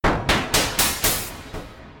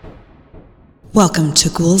Welcome to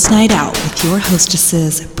Ghouls Night Out with your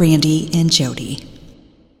hostesses, Brandy and Jody.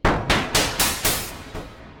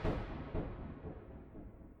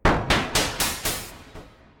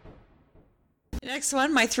 Next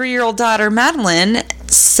one, my 3-year-old daughter, Madeline,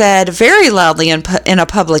 said very loudly in a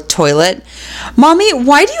public toilet, "Mommy,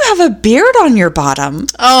 why do you have a beard on your bottom?"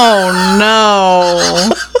 Oh,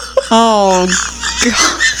 no. Oh,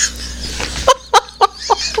 God.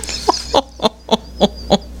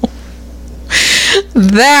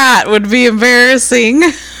 That would be embarrassing.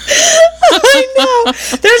 I know.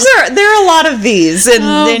 There are a lot of these in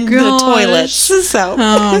the toilets. So.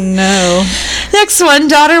 Oh, no. Next one,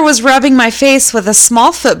 daughter was rubbing my face with a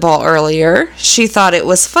small football earlier. She thought it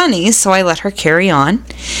was funny, so I let her carry on.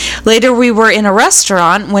 Later, we were in a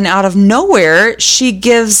restaurant when out of nowhere, she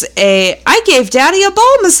gives I gave Daddy a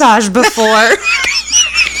ball massage before.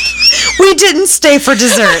 We didn't stay for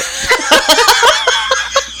dessert.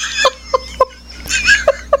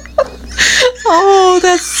 Oh,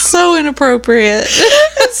 that's so inappropriate.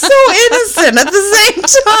 It's so innocent at the same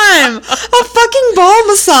time. A fucking ball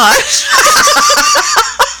massage.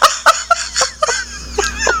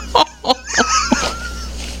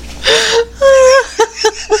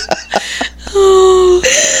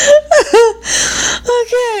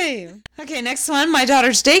 Okay, next one. My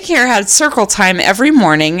daughter's daycare had circle time every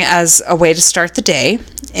morning as a way to start the day.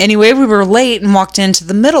 Anyway, we were late and walked into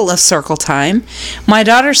the middle of circle time. My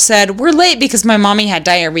daughter said, "We're late because my mommy had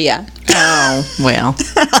diarrhea." Oh, well.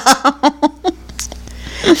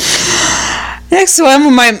 Next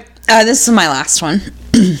one, this is my last one.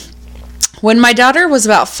 When my daughter was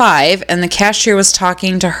about 5 and the cashier was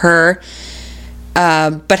talking to her,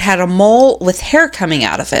 but had a mole with hair coming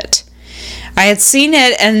out of it. I had seen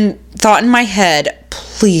it and thought in my head,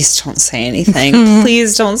 please don't say anything.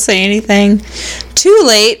 Please don't say anything. Too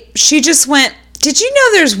late. She just went, "Did you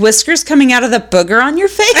know there's whiskers coming out of the booger on your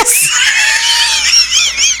face?"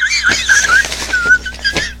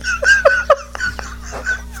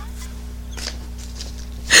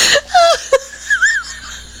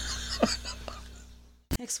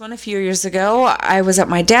 Next one, a few years ago, I was at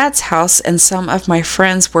my dad's house and some of my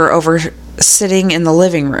friends were over sitting in the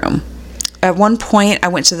living room. At one point, I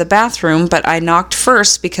went to the bathroom, but I knocked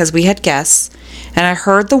first because we had guests, and I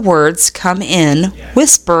heard the words "come in"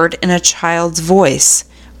 whispered in a child's voice,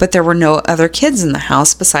 but there were no other kids in the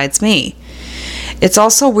house besides me. It's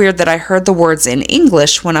also weird that I heard the words in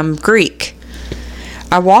English when I'm Greek.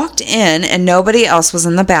 I walked in, and nobody else was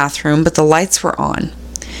in the bathroom, but the lights were on.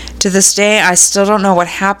 To this day, I still don't know what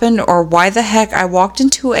happened or why the heck I walked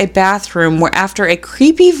into a bathroom where after a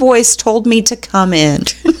creepy voice told me to come in.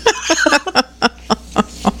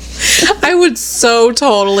 I would so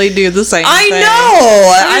totally do the same thing. I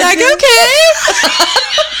know. I'm like, okay.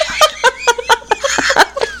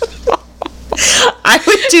 I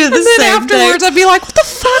would do the and then same afterwards, thing. I'd be like, what the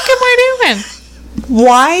fuck am I doing?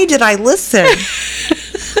 Why did I listen?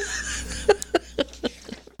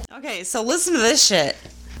 Okay, so listen to this shit.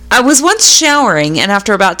 I was once showering, and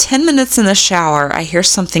after about 10 minutes in the shower, I hear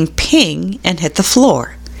something ping and hit the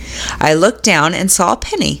floor. I looked down and saw a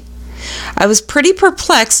penny. I was pretty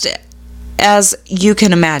perplexed, as you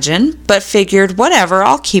can imagine, but figured, whatever,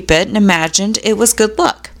 I'll keep it, and imagined it was good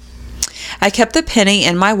luck. I kept the penny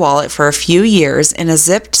in my wallet for a few years in a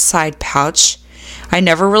zipped side pouch. I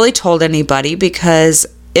never really told anybody because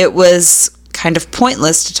it was kind of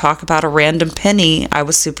pointless to talk about a random penny I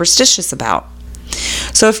was superstitious about.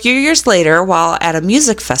 So a few years later, while at a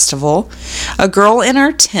music festival, a girl in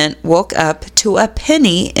our tent woke up to a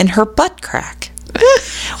penny in her butt crack.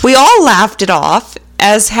 We all laughed it off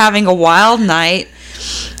as having a wild night.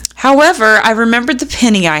 However, I remembered the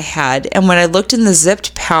penny I had, and when I looked in the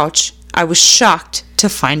zipped pouch, I was shocked to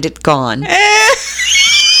find it gone.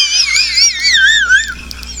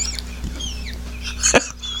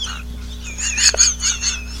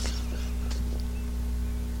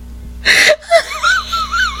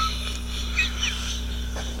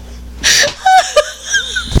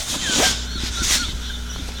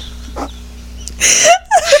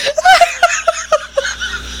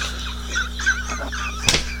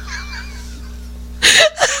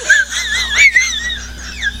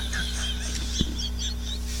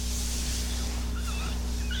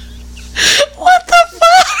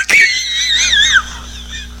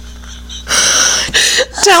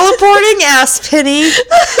 Teleporting ass penny.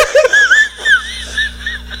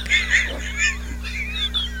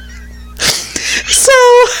 So,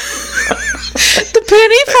 the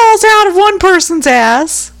penny falls out of one person's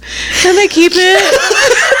ass, and they keep it.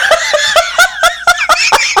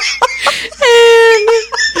 And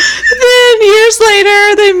then years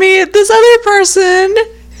later, they meet this other person,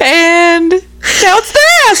 and Now it's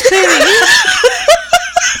their ass penny.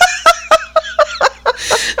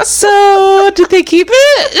 So, did they keep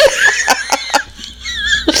it?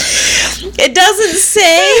 It doesn't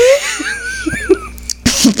say.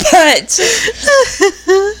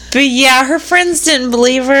 But yeah, her friends didn't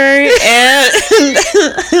believe her, and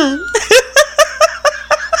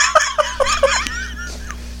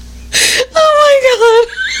oh my god.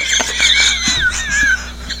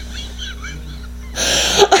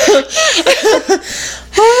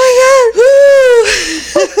 Oh my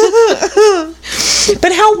god.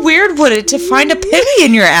 But how weird would it to find a penny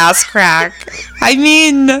in your ass crack? I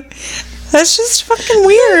mean, that's just fucking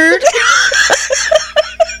weird.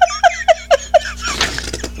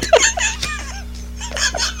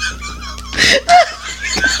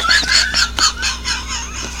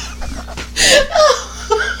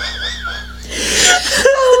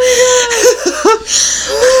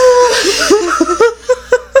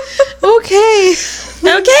 Okay.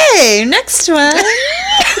 Okay, next one.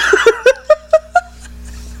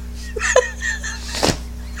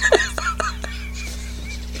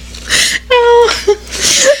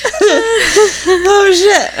 Oh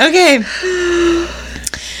shit. Okay.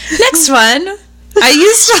 Next one. I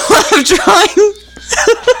used to love drawing.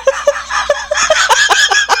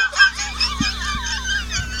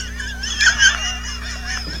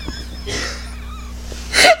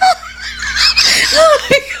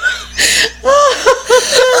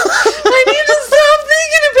 I need to stop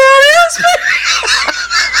thinking about it.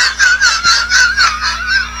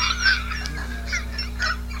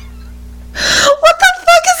 What the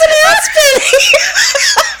fuck is an ass penny?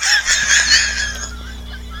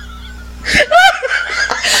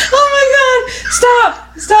 Oh my god. Stop.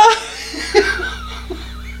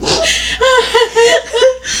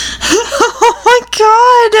 Oh my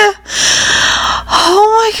god. Oh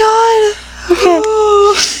my god.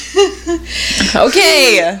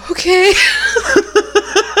 Okay. Okay.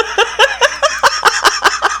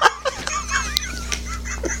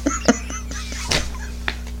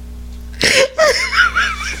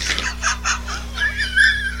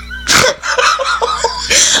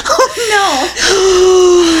 No.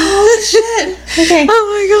 Oh shit. Okay. Oh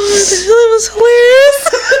my god. That was hilarious.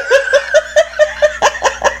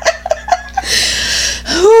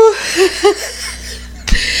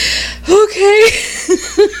 Okay.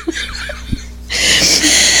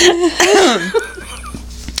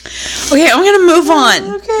 Okay, I'm gonna move on.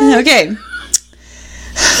 Okay.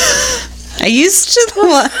 I used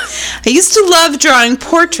to love drawing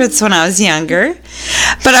portraits when I was younger,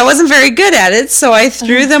 but I wasn't very good at it, so I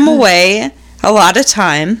threw them away a lot of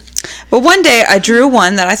time. But one day I drew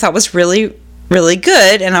one that I thought was really, really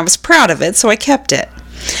good, and I was proud of it, so I kept it.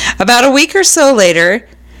 About a week or so later,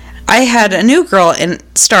 I had a new girl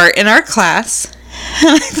start in our class,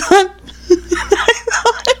 and I thought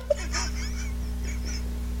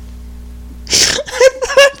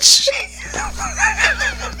she...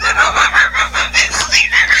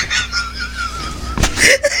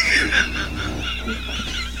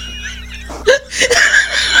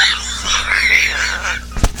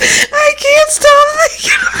 I can't stop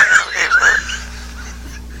thinking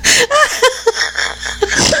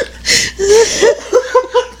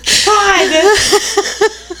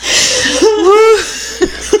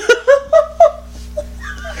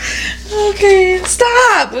Okay,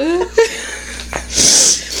 stop.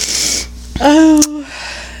 Oh.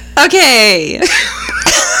 Okay.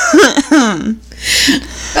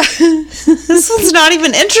 This one's not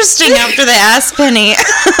even interesting after the ass penny.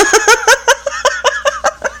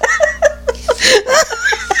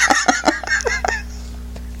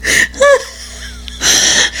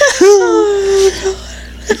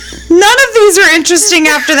 None of these are interesting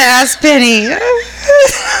after the ass penny.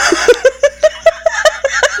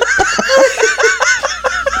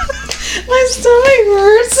 My stomach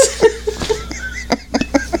hurts.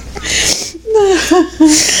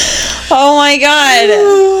 Oh my god.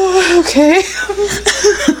 Okay.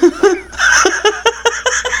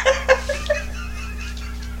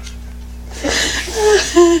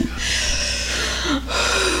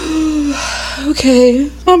 Okay,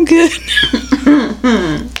 I'm good.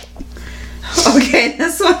 Okay,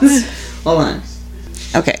 this one's... Hold on.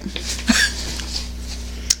 Okay.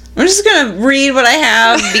 I'm just gonna read what I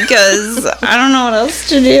have because I don't know what else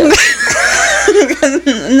to do.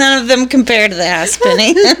 None of them compare to the ass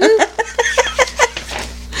penny.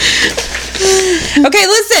 Okay,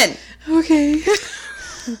 listen. Okay.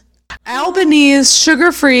 Albanese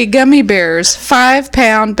sugar-free gummy bears,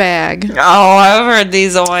 5-pound bag. Oh, I've heard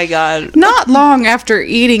these. Oh my god. Not long after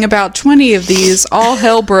eating about 20 of these, all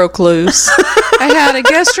hell broke loose. I had a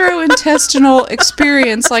gastrointestinal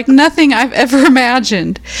experience like nothing I've ever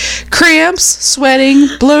imagined. Cramps, sweating,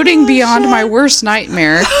 bloating beyond my worst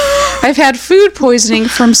nightmare. I've had food poisoning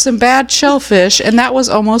from some bad shellfish, and that was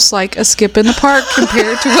almost like a skip in the park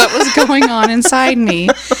compared to what was going on inside me.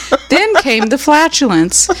 Then came the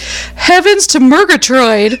flatulence. Heavens to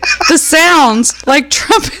Murgatroyd! The sounds, like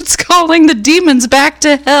trumpets calling the demons back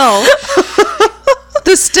to hell.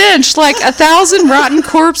 The stench, like 1,000 rotten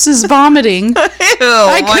corpses vomiting.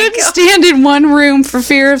 I couldn't stand in one room for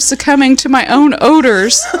fear of succumbing to my own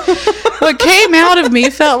odors. What came out of me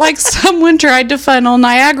felt like someone tried to funnel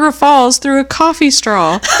Niagara Falls through a coffee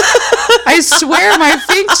straw. I swear my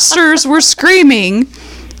fingers were screaming.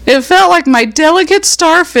 It felt like my delicate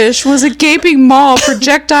starfish was a gaping maw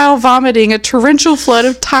projectile vomiting a torrential flood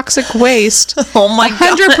of toxic waste. Oh my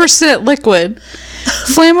god. 100% liquid.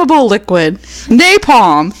 Flammable liquid.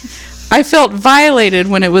 Napalm. I felt violated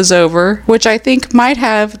when it was over, which I think might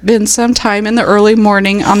have been sometime in the early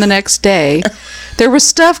morning on the next day. There was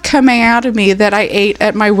stuff coming out of me that I ate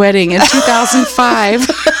at my wedding in 2005.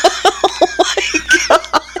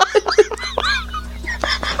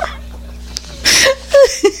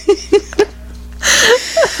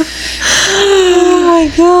 Oh my god. Oh my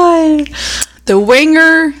god. The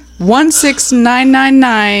Wenger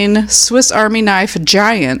 16999 Swiss Army knife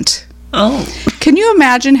giant. Oh. Can you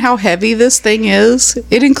imagine how heavy this thing is?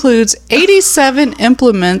 It includes 87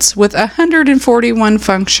 implements with 141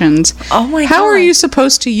 functions. Oh my god. How are you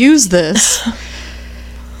supposed to use this?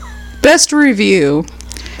 Best review.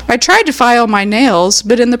 I tried to file my nails,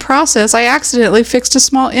 but in the process I accidentally fixed a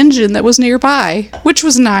small engine that was nearby, which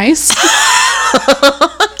was nice.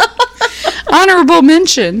 Honorable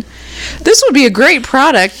mention. This would be a great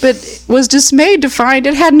product, but was dismayed to find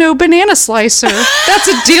it had no banana slicer. That's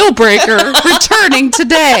a deal breaker. Returning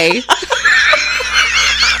today.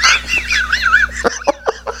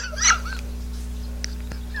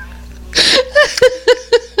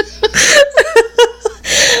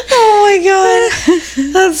 Oh my god.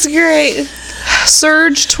 That's great.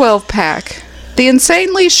 Surge 12-pack. The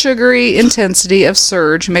insanely sugary intensity of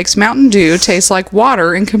Surge makes Mountain Dew taste like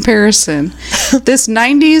water in comparison. This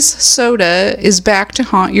 90s soda is back to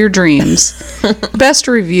haunt your dreams. Best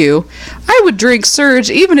review. I would drink Surge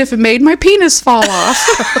even if it made my penis fall off.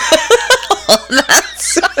 Oh,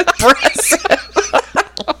 that's impressive.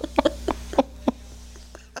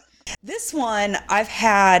 This one, I've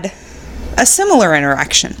had a similar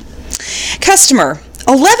interaction. Customer,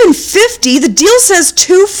 $11.50. The deal says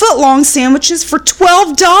 2 foot-long sandwiches for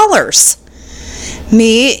 $12.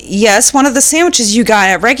 Me, yes, one of the sandwiches you got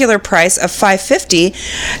at regular price of $5.50,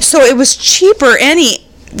 so it was cheaper.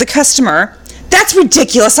 The customer, that's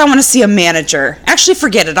ridiculous. I want to see a manager. Actually,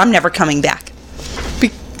 forget it. I'm never coming back.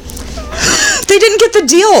 They didn't get the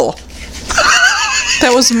deal.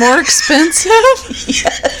 That was more expensive?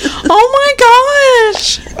 Yes. Oh my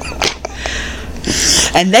gosh.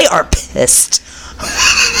 And they are pissed.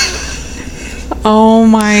 Oh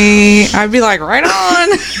my. I'd be like, right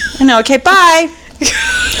on. I know. Okay, bye.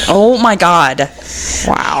 Oh my god.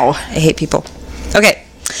 Wow. I hate people. Okay.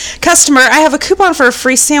 Customer, I have a coupon for a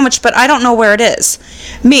free sandwich, but I don't know where it is.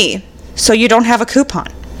 Me, so you don't have a coupon.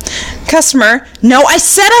 Customer, no, I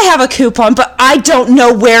said I have a coupon, but I don't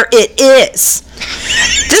know where it is.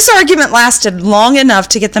 This argument lasted long enough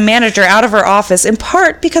to get the manager out of her office, in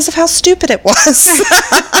part because of how stupid it was.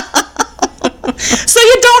 So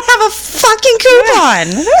you don't have a fucking coupon.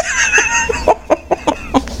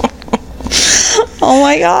 Oh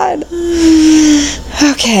my god.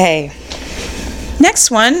 Okay.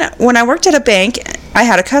 Next one, when I worked at a bank, I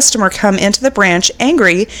had a customer come into the branch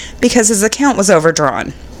angry because his account was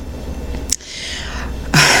overdrawn.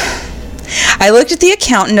 I looked at the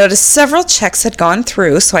account and noticed several checks had gone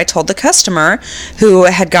through, so I told the customer, who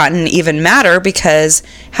had gotten even madder because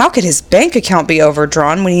how could his bank account be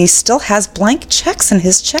overdrawn when he still has blank checks in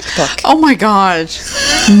his checkbook? Oh my gosh.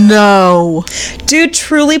 No. Dude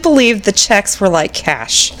truly believed the checks were like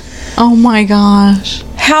cash. Oh my gosh.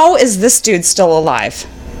 How is this dude still alive?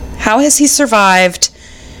 How has he survived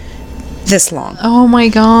this long? Oh my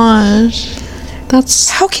gosh.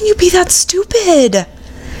 How can you be that stupid?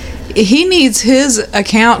 He needs his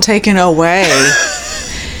account taken away.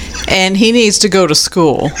 And he needs to go to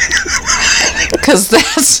school. Because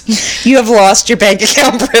that's... You have lost your bank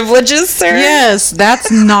account privileges, sir? Yes, that's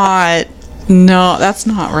not... No, that's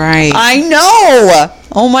not right. I know!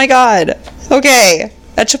 Oh my god. Okay.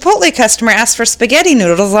 A Chipotle customer asked for spaghetti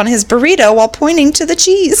noodles on his burrito while pointing to the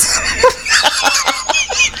cheese.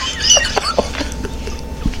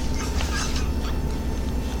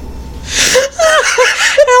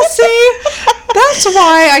 Now, see, that's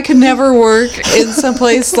why I could never work in some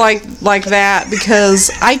place like that,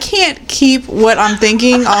 because I can't keep what I'm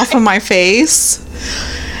thinking off of my face.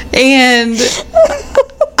 And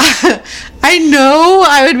I know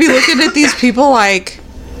I would be looking at these people like,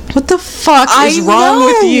 what the fuck is wrong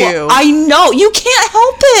with you? I know. You can't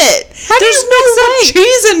help it. There's no way.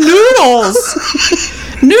 Cheese and noodles.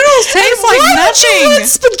 Noodles taste like Why would you nothing. put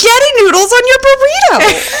spaghetti noodles on your burrito?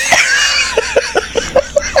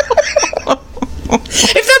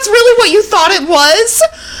 If that's really what you thought it was,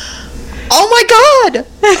 oh my god.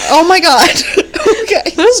 Oh my god.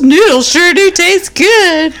 Okay. Those noodles sure do taste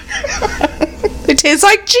good. They taste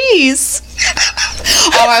like cheese.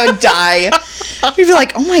 Oh, I would die. You'd be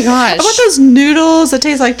like, oh my gosh. I want those noodles that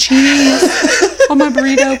taste like cheese on my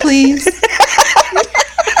burrito, please.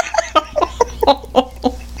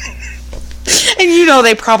 And you know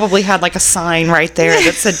they probably had like a sign right there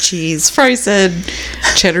that said cheese. Probably said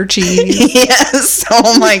cheddar cheese. Yes.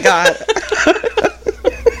 Oh my god.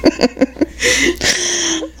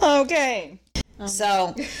 Okay.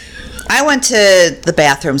 So, I went to the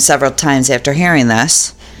bathroom several times after hearing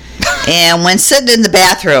this. And when sitting in the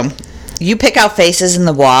bathroom, you pick out faces in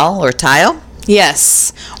the wall or tile?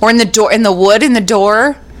 Yes. Or in the door, in the wood in the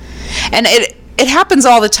door. And it happens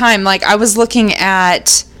all the time. Like, I was looking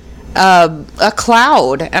at a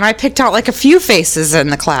cloud, and I picked out like a few faces in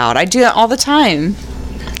the cloud. I do that all the time.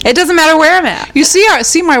 It doesn't matter where I'm at. You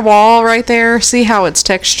see my wall right there? See how it's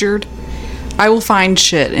textured? I will find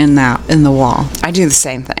shit in the wall. I do the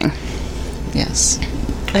same thing. Yes.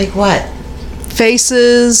 Like what?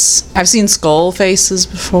 Faces. I've seen skull faces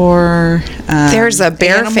before. There's a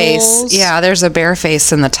bear face. animals. Yeah, there's a bear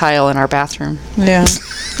face in the tile in our bathroom. Yeah.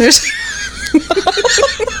 There's.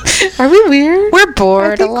 Are we weird? We're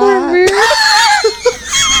bored I think we're weird.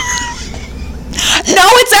 No,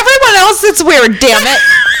 it's everyone else that's weird, damn it.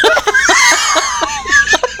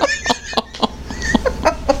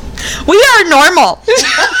 We are normal.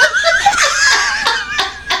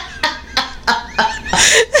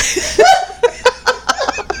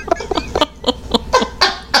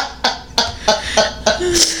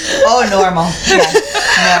 Oh, normal. Yeah,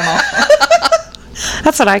 normal.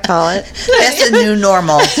 That's what I call it. That's the new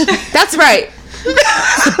normal. That's right.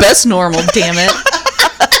 It's the best normal, damn it.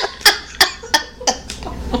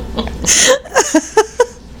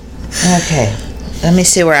 Okay, let me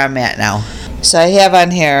see where I'm at now. So I have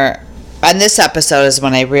on here, on this episode is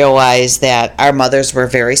when I realized that our mothers were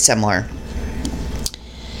very similar.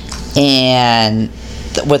 And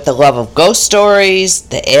with the love of ghost stories,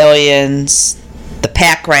 the aliens, the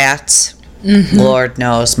pack rats. Mm-hmm. Lord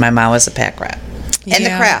knows my mom was a pack rat. And the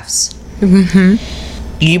crafts.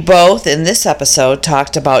 Mm-hmm. You both, in this episode,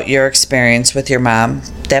 talked about your experience with your mom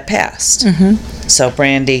that passed. Mm-hmm. So,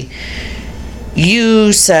 Brandy,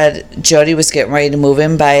 you said Jody was getting ready to move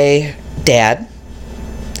in by Dad,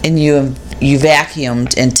 and you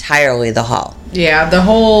vacuumed entirely the hall. Yeah, the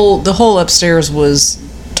whole upstairs was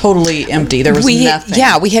totally empty. There was nothing.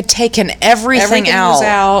 Yeah, we had taken everything was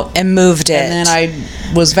out and moved it. And then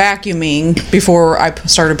I was vacuuming before I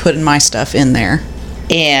started putting my stuff in there.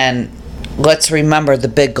 And let's remember the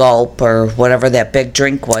big gulp or whatever that big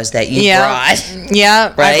drink was that you brought.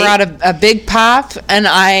 Yeah, right? I brought a big pop and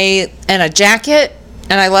a jacket,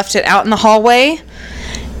 and I left it out in the hallway.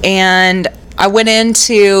 And I went in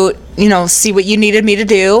to, see what you needed me to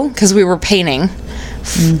do, because we were painting,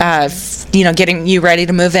 getting you ready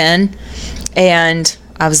to move in. And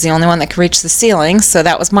I was the only one that could reach the ceiling, so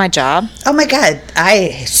that was my job. Oh my God,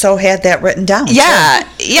 I so had that written down. Yeah,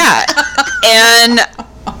 yeah. And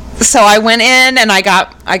so I went in and I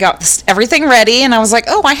got everything ready, and I was like,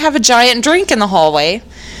 oh, I have a giant drink in the hallway.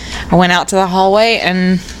 I went out to the hallway,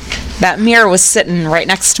 and that mirror was sitting right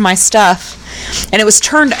next to my stuff, and it was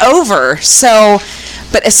turned over. So,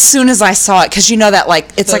 but as soon as I saw it, because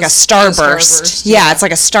that it's like a starburst. Yeah, it's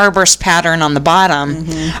like a starburst pattern on the bottom.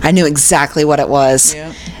 Mm-hmm. I knew exactly what it was.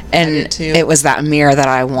 Yep, and it was that mirror that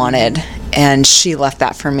I wanted, and she left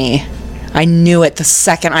that for me. I knew it the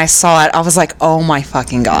second I saw it. I was like, oh my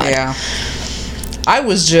fucking God. Yeah. I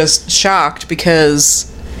was just shocked because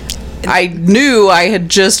I knew I had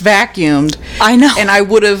just vacuumed. I know. And I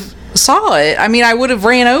would have saw it. I mean, I would have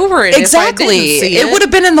ran over it. Exactly. If I didn't see it. It would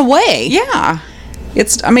have been in the way. Yeah.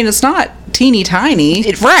 It's not teeny tiny.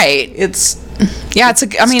 Right. It's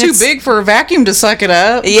too big for a vacuum to suck it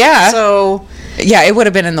up. Yeah. So yeah, it would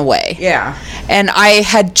have been in the way. Yeah. And I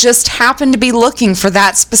had just happened to be looking for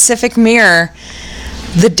that specific mirror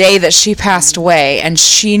the day that she passed away, and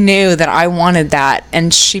she knew that I wanted that,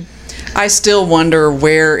 and I still wonder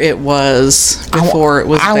where it was before it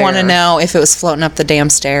was I there. want to know if it was floating up the damn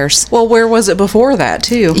stairs. Well, where was it before that,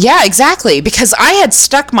 too? Yeah, exactly. Because I had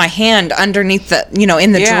stuck my hand underneath the,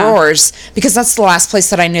 in the Yeah. drawers, because that's the last place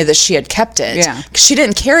that I knew that she had kept it. Yeah. 'Cause she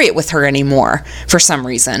didn't carry it with her anymore for some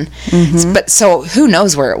reason. Mm-hmm. But so who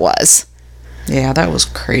knows where it was? Yeah, that was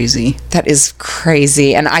crazy. That is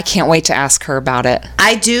crazy, and I can't wait to ask her about it.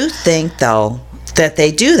 I do think, though, that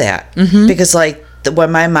they do that. Because, like,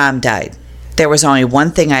 when my mom died, there was only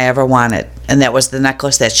one thing I ever wanted, and that was the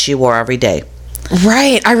necklace that she wore every day.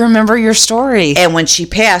 Right, I remember your story. And when she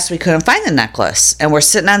passed, we couldn't find the necklace. And we're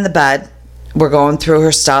sitting on the bed. We're going through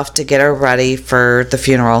her stuff to get her ready for the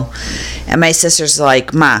funeral. And my sister's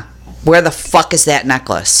like, Ma, where the fuck is that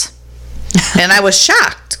necklace? And I was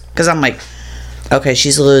shocked because I'm like, okay,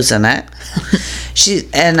 she's losing it.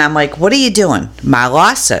 And I'm like, what are you doing? Ma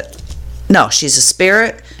lost it. No, she's a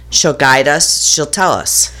spirit. She'll guide us. She'll tell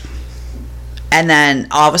us. And then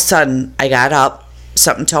all of a sudden, I got up.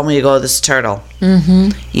 Something told me to go to this turtle.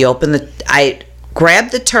 I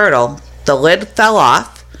grabbed the turtle. The lid fell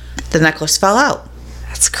off. The necklace fell out.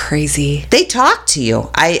 That's crazy. They talk to you.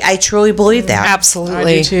 I truly believe that.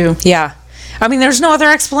 Absolutely. I do too. Yeah. I mean, there's no other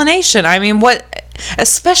explanation. I mean,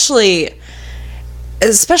 especially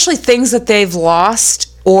things that they've lost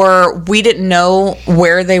or we didn't know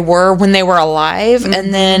where they were when they were alive,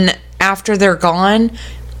 and then after they're gone,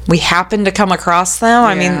 we happen to come across them.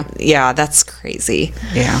 I mean, yeah, that's crazy.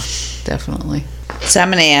 Yeah, definitely. So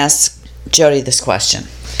I'm going to ask Jody this question.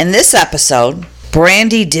 In this episode,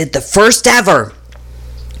 Brandy did the first ever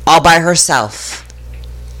all by herself.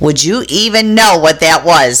 Would you even know what that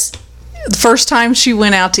was? The first time she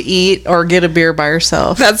went out to eat or get a beer by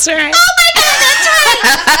herself. That's right. Oh my God, that's right.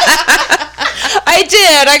 I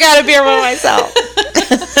did. I got a beer by myself.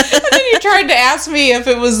 And then you tried to ask me if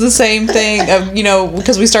it was the same thing,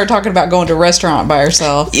 because we started talking about going to a restaurant by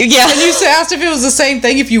herself. Yeah. And you asked if it was the same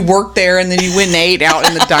thing if you worked there and then you went and ate out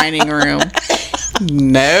in the dining room.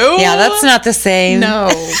 No. Yeah, that's not the same. No.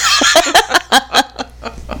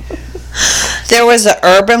 There was an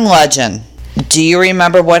urban legend. Do you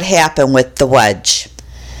remember what happened with the wedge?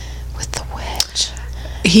 With the wedge.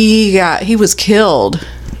 He was killed.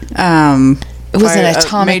 It was by an a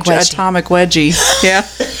atomic major wedgie. atomic wedgie. Yeah.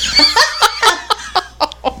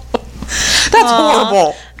 That's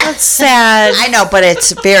horrible. That's sad. I know, but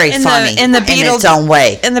it's very funny in the in its own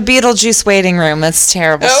way. In the Beetlejuice waiting room. That's a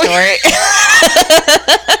terrible story.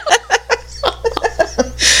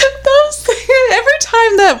 Every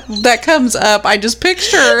time that comes up, I just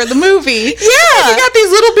picture the movie. Yeah. You got these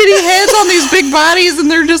little bitty heads on these big bodies, and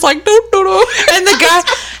they're just like, no. And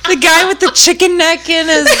the guy with the chicken neck in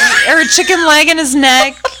his, or chicken leg in his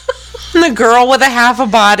neck, and the girl with a half a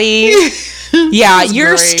body. Yeah,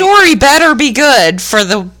 your great. story better be good for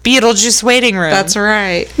the Beetlejuice waiting room. That's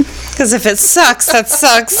right. Because if it sucks, that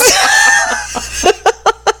sucks.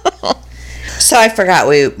 So I forgot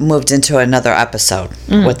we moved into another episode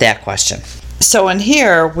with that question. So in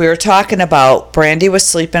here, we were talking about Brandy was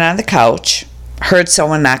sleeping on the couch, heard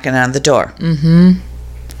someone knocking on the door,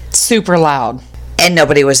 Super loud. and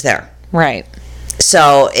nobody was there. Right.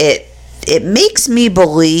 So it makes me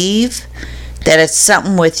believe that it's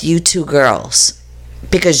something with you two girls.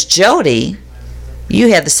 Because Jody,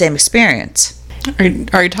 you had the same experience.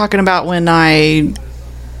 Are you talking about when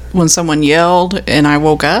someone yelled and I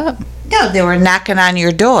woke up? No, they were knocking on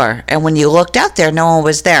your door, and when you looked out there, no one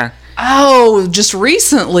was there. Oh, just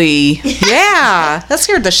recently. Yeah, that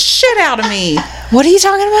scared the shit out of me. What are you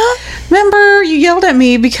talking about? Remember, you yelled at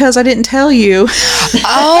me because I didn't tell you.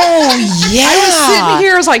 Oh, yeah. I was sitting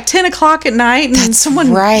here, it was like 10 o'clock at night, and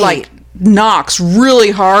someone right. knocks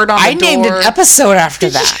really hard on the door. I named an episode after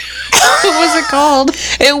that. What was it called?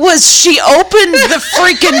 It was She Opened the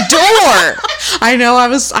Freaking Door. I know,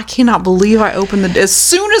 I cannot believe I opened as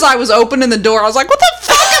soon as I was opening the door, I was like, what the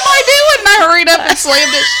fuck am I doing? And I hurried up and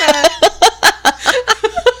slammed it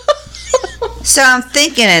shut. So I'm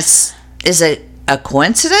thinking is it a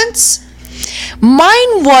coincidence?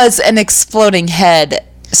 Mine was an exploding head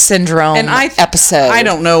syndrome episode. I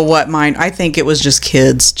don't know what mine, I think it was just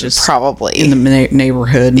kids just Probably. in the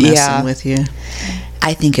neighborhood messing with you.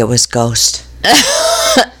 I think it was Ghost.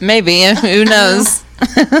 Maybe. Who knows?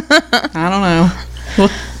 I don't know.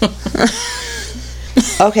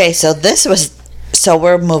 Okay, so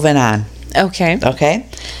we're moving on. Okay. Okay?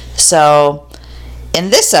 So in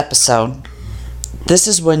this episode, this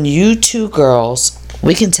is when you two girls,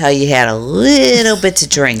 we can tell you had a little bit to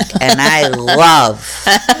drink. And I love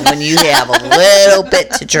when you have a little bit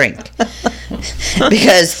to drink.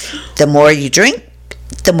 Because the more you drink,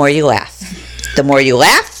 the more you laugh. The more you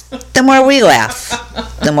laugh, the more we laugh.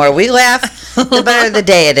 The more we laugh, the better the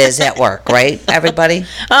day it is at work, right, everybody?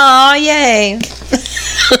 Oh, yay.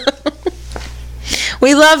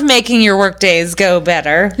 We love making your work days go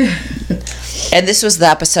better. And this was the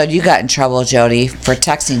episode you got in trouble, Jody, for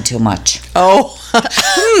texting too much. Oh,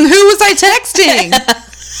 who was I texting?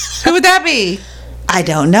 Who would that be? I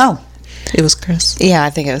don't know. It was Chris. Yeah, I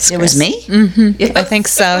think it was It was me? Mm-hmm. I think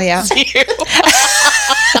so, yeah.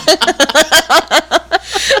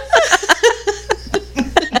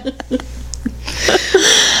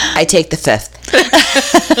 I take the fifth.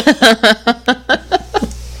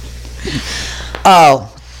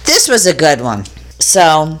 Oh, this was a good one.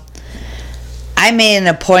 So, I made an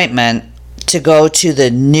appointment to go to the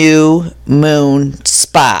New Moon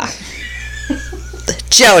Spa.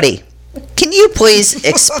 Jody, can you please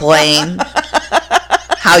explain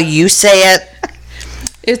how you say it?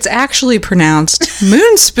 It's actually pronounced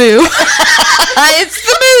Moonspoo. It's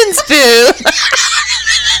the Moonspoo.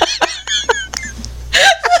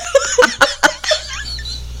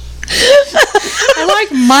 I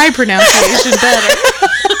like my pronunciation better.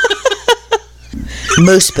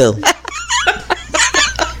 Moose Boo.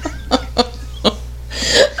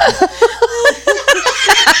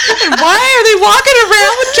 Why are they walking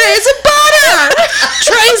around with trays of butter?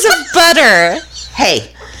 Trays of butter.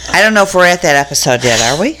 Hey, I don't know if we're at that episode yet,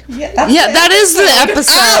 are we? Yeah, that is the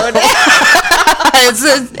episode.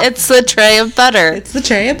 It's the tray of butter. It's the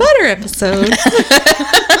Tray of Butter episode.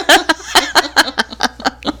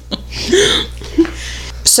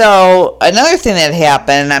 So, another thing that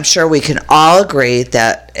happened, and I'm sure we can all agree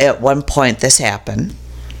that at one point this happened.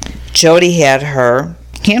 Jody had her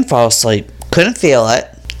hand fall asleep. Couldn't feel it.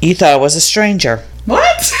 You thought it was a stranger.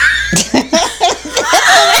 What?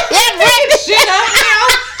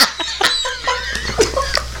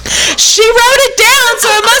 She wrote it down, so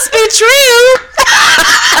it must be true.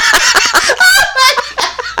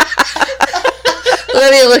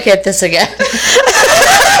 Let me look at this again.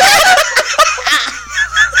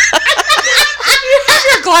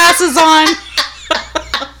 Your glasses on.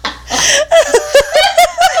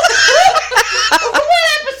 What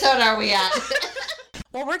episode are we at?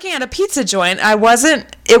 While working at a pizza joint, it wasn't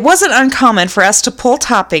uncommon for us to pull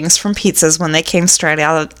toppings from pizzas when they came straight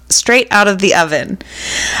out of the oven.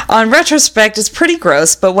 On retrospect, it's pretty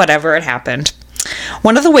gross, but whatever, it happened.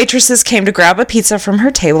 One of the waitresses came to grab a pizza from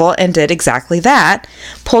her table and did exactly that,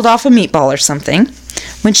 pulled off a meatball or something.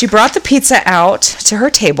 When she brought the pizza out to her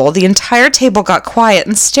table, the entire table got quiet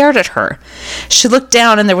and stared at her. She looked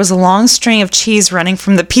down and there was a long string of cheese running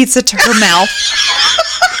from the pizza to her mouth.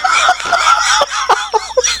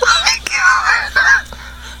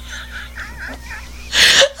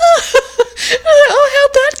 Oh,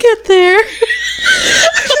 how'd that get there?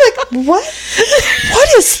 I'm like, what? What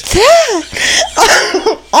is that?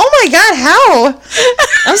 Oh my God, how?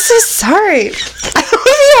 I'm so sorry. That would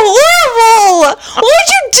be horrible. What would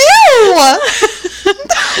you do?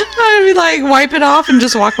 I'd be like, wipe it off and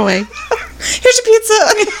just walk away. Here's your pizza.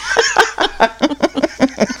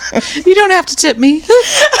 You don't have to tip me.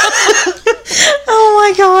 Oh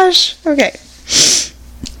my gosh. Okay.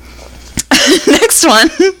 Next one.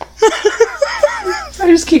 I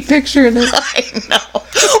just keep picturing it. I know. What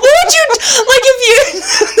would you, like if you,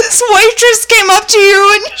 this waitress came up to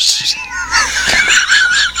you and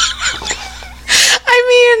I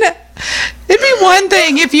mean, it'd be one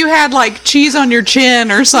thing if you had like cheese on your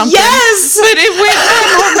chin or something. Yes! But it went from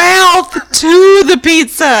her mouth to the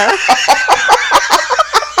pizza.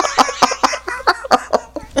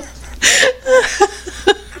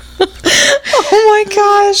 Oh my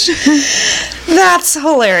gosh. That's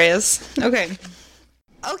hilarious.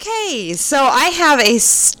 Okay, so I have a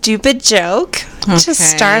stupid joke to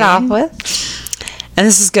start off with. And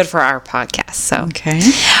this is good for our podcast, so. Okay.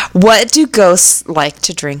 What do ghosts like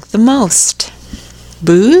to drink the most?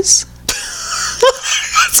 Booze?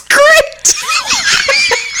 That's great!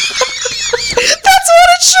 That's what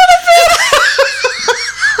it should have been!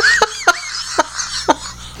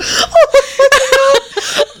 Oh my God.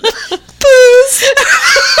 Booze!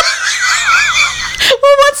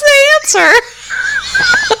 Well, what's the answer?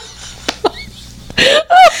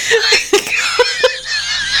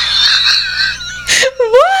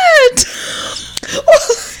 What?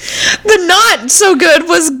 The not so good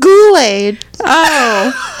was Kool-Aid.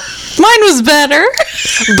 Oh. Mine was better.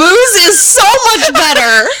 Booze is so much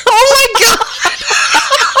better. Oh my God.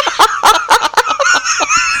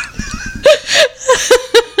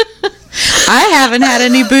 I haven't had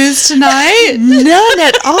any booze tonight. None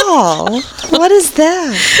at all. What is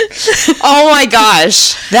that? Oh my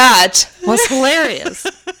gosh. That was hilarious.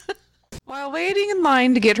 While While waiting in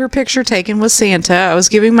line to get her picture taken with Santa, I was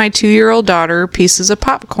giving my 2-year-old daughter pieces of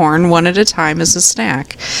popcorn one at a time as a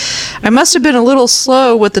snack. I must have been a little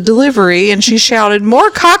slow with the delivery, and she shouted,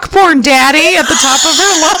 "More cock porn, Daddy!" at the top of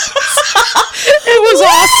her lungs. It was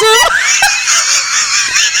awesome.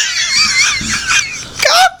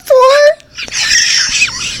 Cock porn.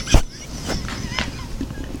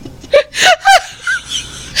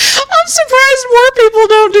 I'm surprised more people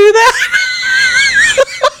don't do that.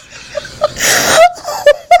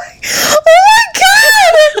 Oh my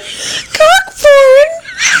god! Cock porn.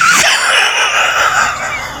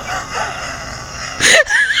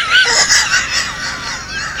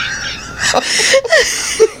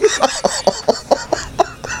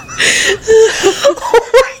 Oh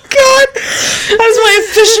my god! That's my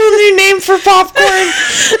official new name for popcorn.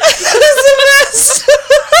 That is the best.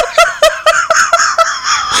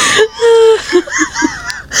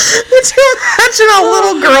 Could you imagine a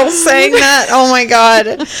little girl saying that? Oh my god.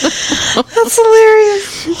 That's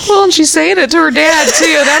hilarious. Well, and she's saying it to her dad,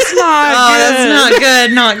 too. That's not Oh, good. that's not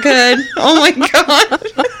good. Not good. Oh my god.